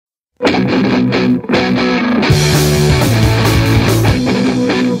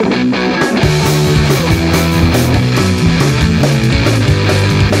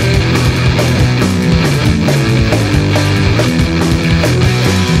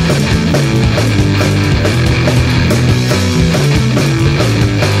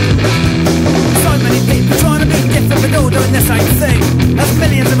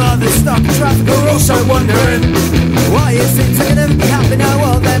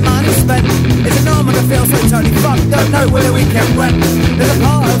show where we can rent. There's a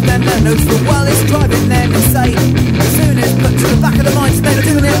part of them that knows the world is driving them insane. As soon as put to the back of the mind, they're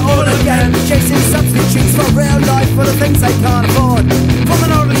doing it all again. Chasing substitutes for real life for the things they can't afford. From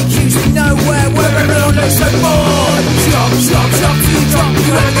an orderly queues to nowhere where everyone looks so bored. Chop, chop, chop, you drop.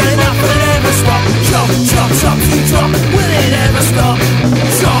 You ever get enough, will it ever stop? Chop, chop, chop, you drop. Will it ever stop?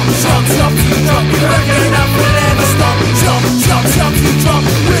 Chop, chop, chop, you drop. You ever get enough, will it ever stop? Chop, chop, chop, you drop.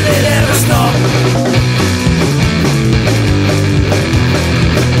 Will it ever stop?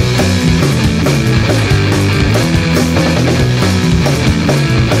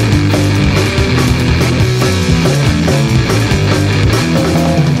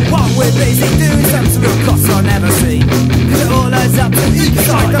 Busy doing something real costs I'll never see. Cause it all adds up to each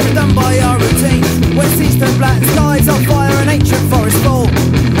side that we're done by our routine. When seaston black skies on fire and ancient forest fall.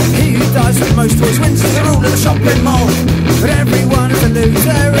 He who dies with most toys wins the rule of the shopping mall. But everyone is a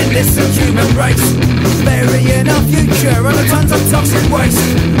loser in this human race. Burying our future under tons of toxic waste.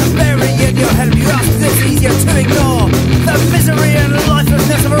 Burying your head up your ass cause it's easier to ignore the misery and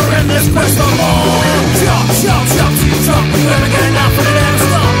lifelessness of a endless quest for more. Chop, chop, chop, you chop, you ever